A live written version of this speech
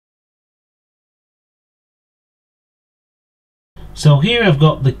So here I've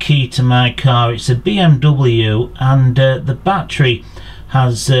got the key to my car. It's a BMW, and the battery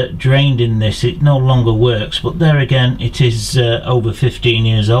has drained in this. It no longer works, but there again, it is over 15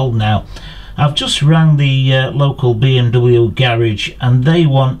 years old now. I've just rang the local BMW garage, and they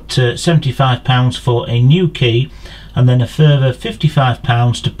want £75 for a new key and then a further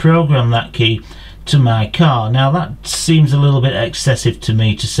 £55 to program that key to my car. Now that seems a little bit excessive to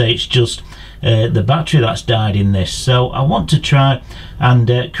me to say it's just the battery that's died in this, so I want to try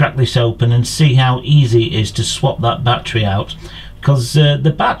and crack this open and see how easy it is to swap that battery out, because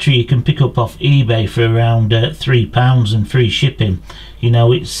the battery you can pick up off eBay for around £3 and free shipping. You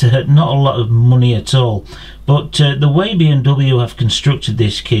know, it's not a lot of money at all, but the way BMW have constructed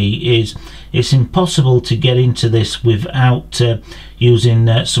this key is it's impossible to get into this without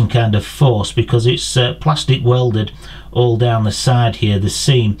using some kind of force, because it's plastic welded all down the side here, the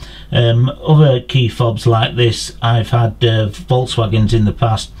seam. Other key fobs like this, I've had Volkswagens in the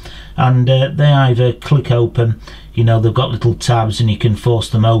past, and they either click open, you know, they've got little tabs and you can force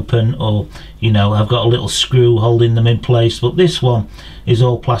them open, or you know, I've got a little screw holding them in place, but this one is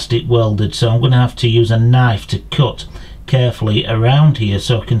all plastic welded, so I'm going to have to use a knife to cut carefully around here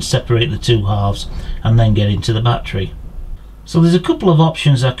so I can separate the two halves and then get into the battery. So there's a couple of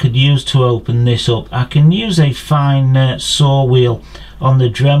options I could use to open this up. I can use a fine saw wheel on the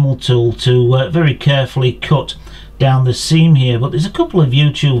Dremel tool to very carefully cut down the seam here, but there's a couple of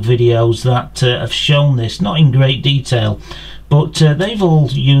YouTube videos that have shown this, not in great detail, but they've all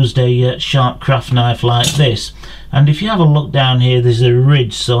used a sharp craft knife like this, and if you have a look down here, there's a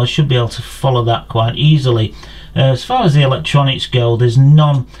ridge, so I should be able to follow that quite easily. As far as the electronics go, there's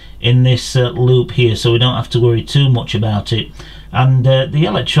none in this loop here, so we don't have to worry too much about it, and the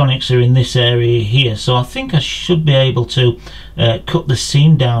electronics are in this area here, so I think I should be able to cut the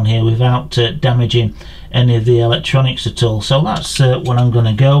seam down here without damaging any of the electronics at all. So that's what I'm going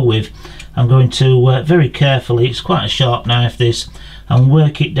to go with. I'm going to very carefully, it's quite a sharp knife this, and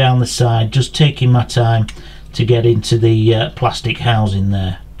work it down the side, just taking my time to get into the plastic housing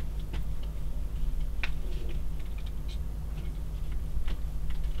there.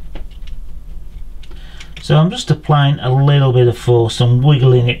 So I'm just applying a little bit of force and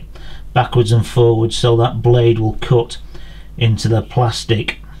wiggling it backwards and forwards so that blade will cut into the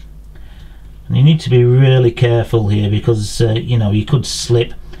plastic. And you need to be really careful here, because you know, you could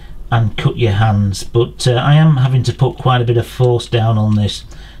slip and cut your hands, but I am having to put quite a bit of force down on this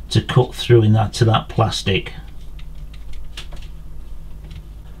to cut through in that to that plastic.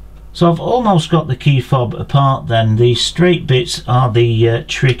 So I've almost got the key fob apart then. The straight bits are the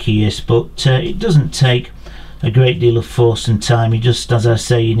trickiest, but it doesn't take a great deal of force and time. You just, as I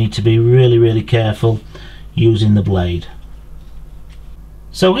say, you need to be really careful using the blade.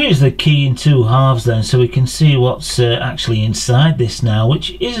 So here's the key in two halves then, so we can see what's actually inside this now,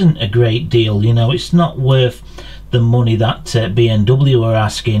 which isn't a great deal. You know, it's not worth the money that BMW are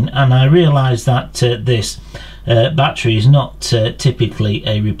asking, and I realise that this battery is not typically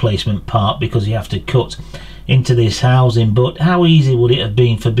a replacement part, because you have to cut into this housing, but how easy would it have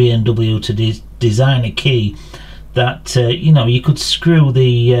been for BMW to design a key that you know, you could screw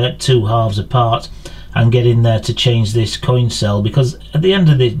the two halves apart and get in there to change this coin cell, because at the end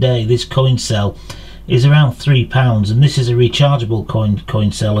of the day this coin cell is around £3, and this is a rechargeable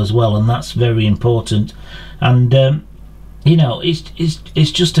coin cell as well, and that's very important. And you know,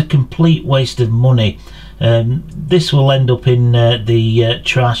 it's just a complete waste of money. This will end up in the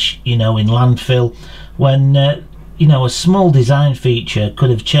trash, you know, in landfill, when you know, a small design feature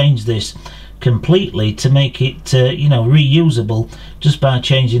could have changed this completely to make it you know, reusable just by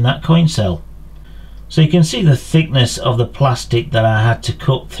changing that coin cell. So you can see the thickness of the plastic that I had to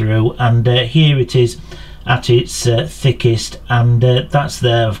cut through, and here it is at its thickest, and that's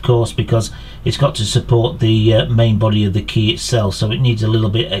there of course because it's got to support the main body of the key itself, so it needs a little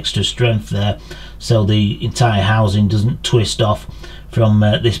bit extra strength there so the entire housing doesn't twist off from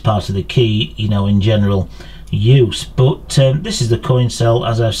this part of the key, you know, in general use. But this is the coin cell.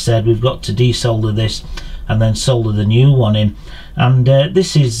 As I've said, we've got to desolder this and then solder the new one in, and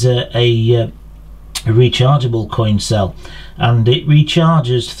this is a rechargeable coin cell, and it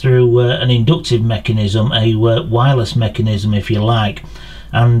recharges through an inductive mechanism, a wireless mechanism if you like,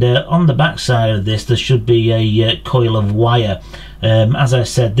 and on the back side of this there should be a coil of wire. As I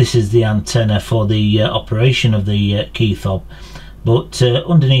said, this is the antenna for the operation of the key fob, but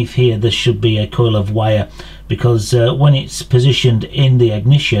underneath here there should be a coil of wire because when it's positioned in the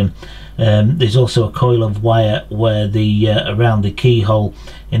ignition, there's also a coil of wire where the around the keyhole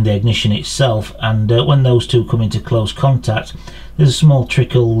in the ignition itself, and when those two come into close contact, there's a small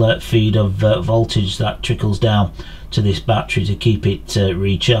trickle feed of voltage that trickles down to this battery to keep it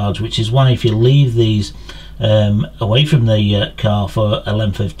recharged, which is why if you leave these away from the car for a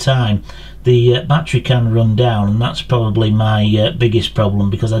length of time, the battery can run down, and that's probably my biggest problem,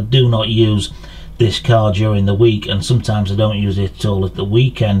 because I do not use this car during the week, and sometimes I don't use it at all at the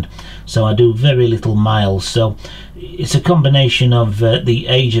weekend, so I do very little miles. So it's a combination of the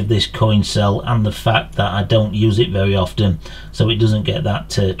age of this coin cell and the fact that I don't use it very often, so it doesn't get that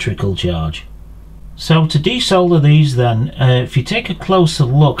trickle charge. So to desolder these then, if you take a closer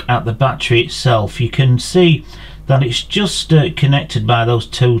look at the battery itself, you can see that it's just connected by those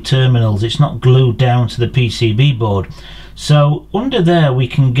two terminals. It's not glued down to the PCB board. So under there we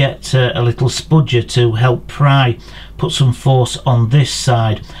can get a little spudger to help put some force on this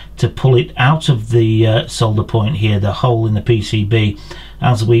side to pull it out of the solder point here, the hole in the PCB,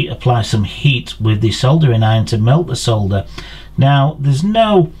 as we apply some heat with the soldering iron to melt the solder. Now there's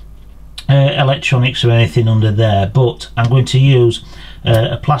no electronics or anything under there, but I'm going to use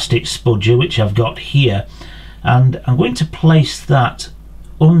a plastic spudger, which I've got here, and I'm going to place that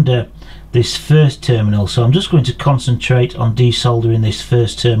under this first terminal. So I'm just going to concentrate on desoldering this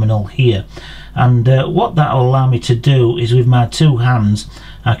first terminal here, and what that will allow me to do is, with my two hands,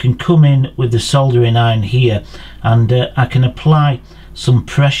 I can come in with the soldering iron here, and I can apply some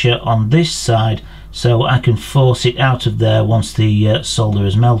pressure on this side so I can force it out of there once the solder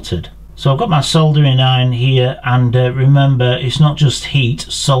is melted. So I've got my soldering iron here, and remember, it's not just heat,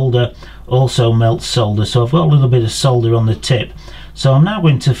 solder also melts solder, so I've got a little bit of solder on the tip. So I'm now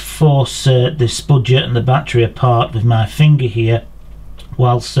going to force the spudger and the battery apart with my finger here,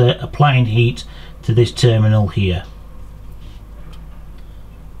 whilst applying heat to this terminal here.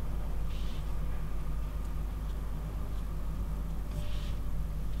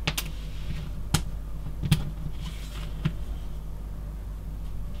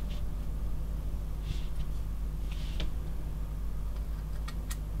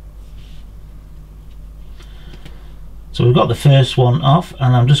 So we've got the first one off,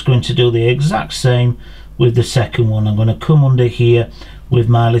 and I'm just going to do the exact same with the second one. I'm going to come under here with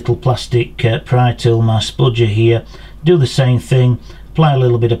my little plastic pry tool, my spudger here, do the same thing, apply a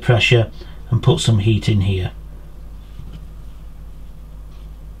little bit of pressure and put some heat in here.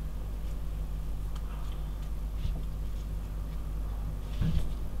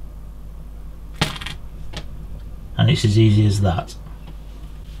 And it's as easy as that.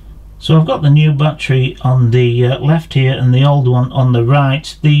 So I've got the new battery on the left here and the old one on the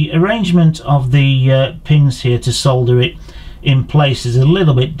right. The arrangement of the pins here to solder it in place is a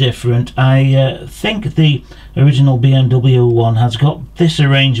little bit different. I think the original BMW one has got this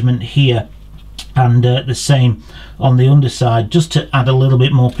arrangement here and the same on the underside, just to add a little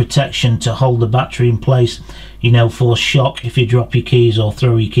bit more protection to hold the battery in place, you know, for shock if you drop your keys or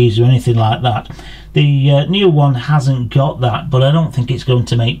throw your keys or anything like that. The new one hasn't got that, but I don't think it's going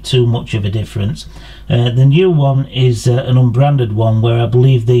to make too much of a difference. The new one is an unbranded one, where I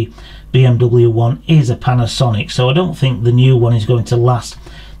believe the BMW one is a Panasonic, so I don't think the new one is going to last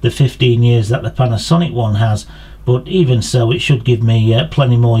the 15 years that the Panasonic one has, but even so, it should give me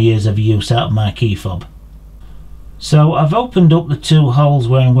plenty more years of use out of my key fob. So I've opened up the two holes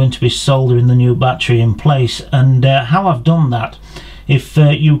where I'm going to be soldering the new battery in place, and how I've done that, if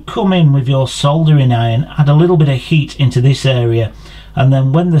you come in with your soldering iron, add a little bit of heat into this area, and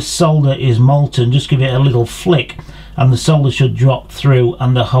then when the solder is molten, just give it a little flick and the solder should drop through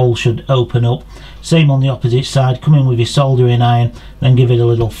and the hole should open up. Same on the opposite side, come in with your soldering iron, then give it a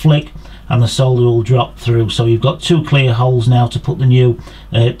little flick and the solder will drop through. So you've got two clear holes now to put the new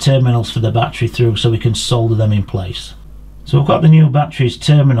terminals for the battery through, so we can solder them in place. So I've got the new battery's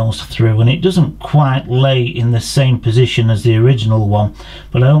terminals through, and it doesn't quite lay in the same position as the original one,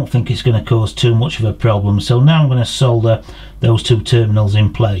 but I don't think it's going to cause too much of a problem. So now I'm going to solder those two terminals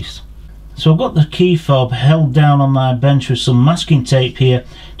in place. So I've got the key fob held down on my bench with some masking tape here,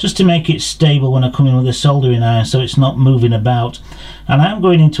 just to make it stable when I come in with the soldering iron, so it's not moving about. And I'm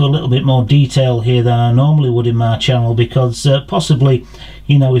going into a little bit more detail here than I normally would in my channel, because possibly,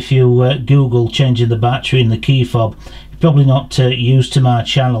 you know, if you Google changing the battery in the key fob, probably not used to my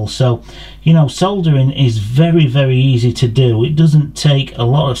channel. So, you know, soldering is very easy to do. It doesn't take a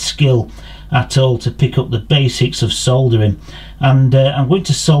lot of skill at all to pick up the basics of soldering, and I'm going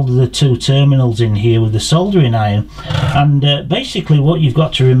to solder the two terminals in here with the soldering iron. And basically what you've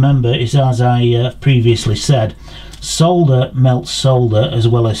got to remember is, as I previously said, solder melts solder as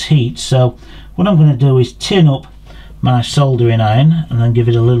well as heat. So what I'm going to do is tin up my soldering iron and then give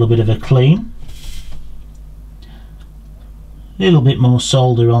it a little bit of a clean. A little bit more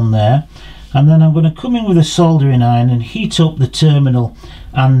solder on there, and then I'm going to come in with a soldering iron and heat up the terminal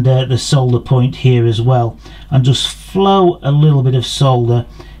and the solder point here as well, and just flow a little bit of solder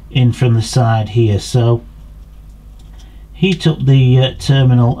in from the side here. So heat up the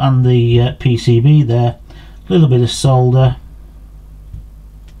terminal and the PCB there, a little bit of solder,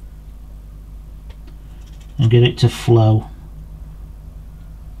 and get it to flow,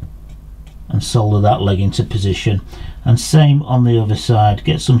 and solder that leg into position. And same on the other side,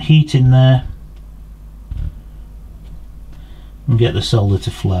 get some heat in there and get the solder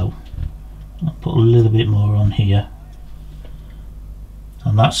to flow. I'll put a little bit more on here,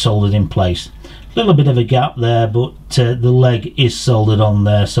 and that's soldered in place. A little bit of a gap there, but the leg is soldered on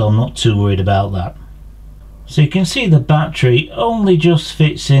there, so I'm not too worried about that. So you can see the battery only just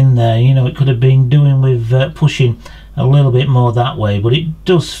fits in there. You know, it could have been doing with pushing a little bit more that way, but it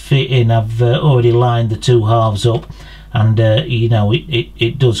does fit in. I've already lined the two halves up, and you know,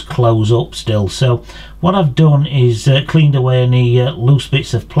 it does close up still. So what I've done is cleaned away any loose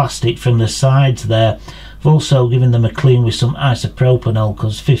bits of plastic from the sides there. I've also given them a clean with some isopropanol,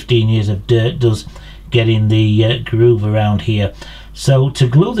 because 15 years of dirt does get in the groove around here. So to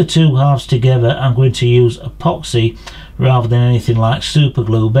glue the two halves together, I'm going to use epoxy rather than anything like super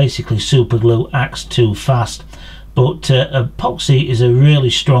glue. Basically super glue acts too fast, but epoxy is a really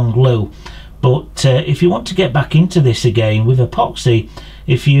strong glue. But if you want to get back into this again with epoxy,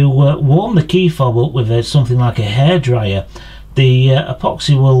 if you warm the key fob up with something like a hairdryer, the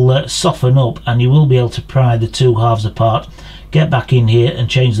epoxy will soften up, and you will be able to pry the two halves apart, get back in here and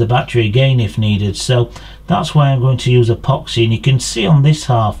change the battery again if needed. So that's why I'm going to use epoxy. And you can see on this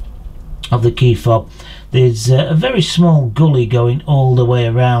half of the key fob there's a very small gully going all the way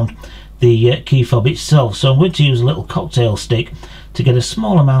around the key fob itself, so I'm going to use a little cocktail stick to get a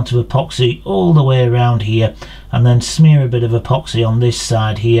small amount of epoxy all the way around here, and then smear a bit of epoxy on this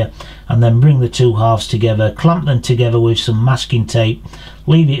side here, and then bring the two halves together, clamp them together with some masking tape,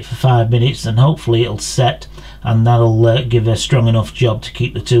 leave it for 5 minutes, and hopefully it'll set, and that'll give a strong enough job to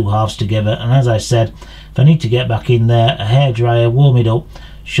keep the two halves together. And as I said, if I need to get back in there, a hairdryer, warm it up,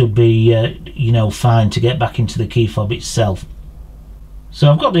 should be you know, fine to get back into the key fob itself. So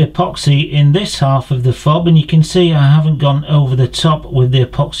I've got the epoxy in this half of the fob, and you can see I haven't gone over the top with the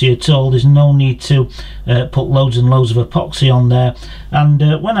epoxy at all. There's no need to put loads and loads of epoxy on there. And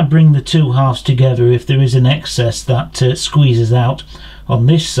when I bring the two halves together, if there is an excess that squeezes out on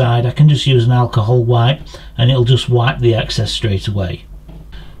this side, I can just use an alcohol wipe and it'll just wipe the excess straight away.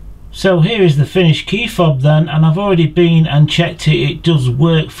 So here is the finished key fob then, and I've already been and checked it. It does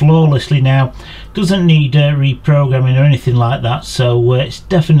work flawlessly now, doesn't need reprogramming or anything like that, so it's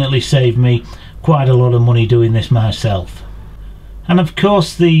definitely saved me quite a lot of money doing this myself. And of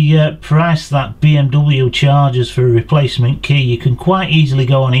course the price that BMW charges for a replacement key, you can quite easily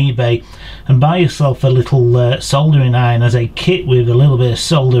go on eBay and buy yourself a little soldering iron as a kit with a little bit of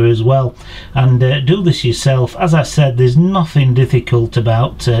solder as well, and do this yourself. As I said, there's nothing difficult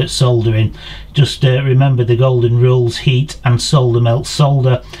about soldering. Just remember the golden rules: heat and solder melts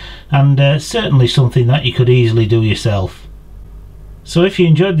solder, and certainly something that you could easily do yourself. So if you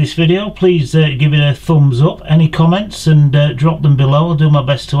enjoyed this video, please give it a thumbs up. Any comments, and drop them below. I'll do my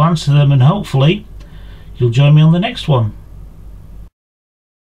best to answer them, and hopefully you'll join me on the next one.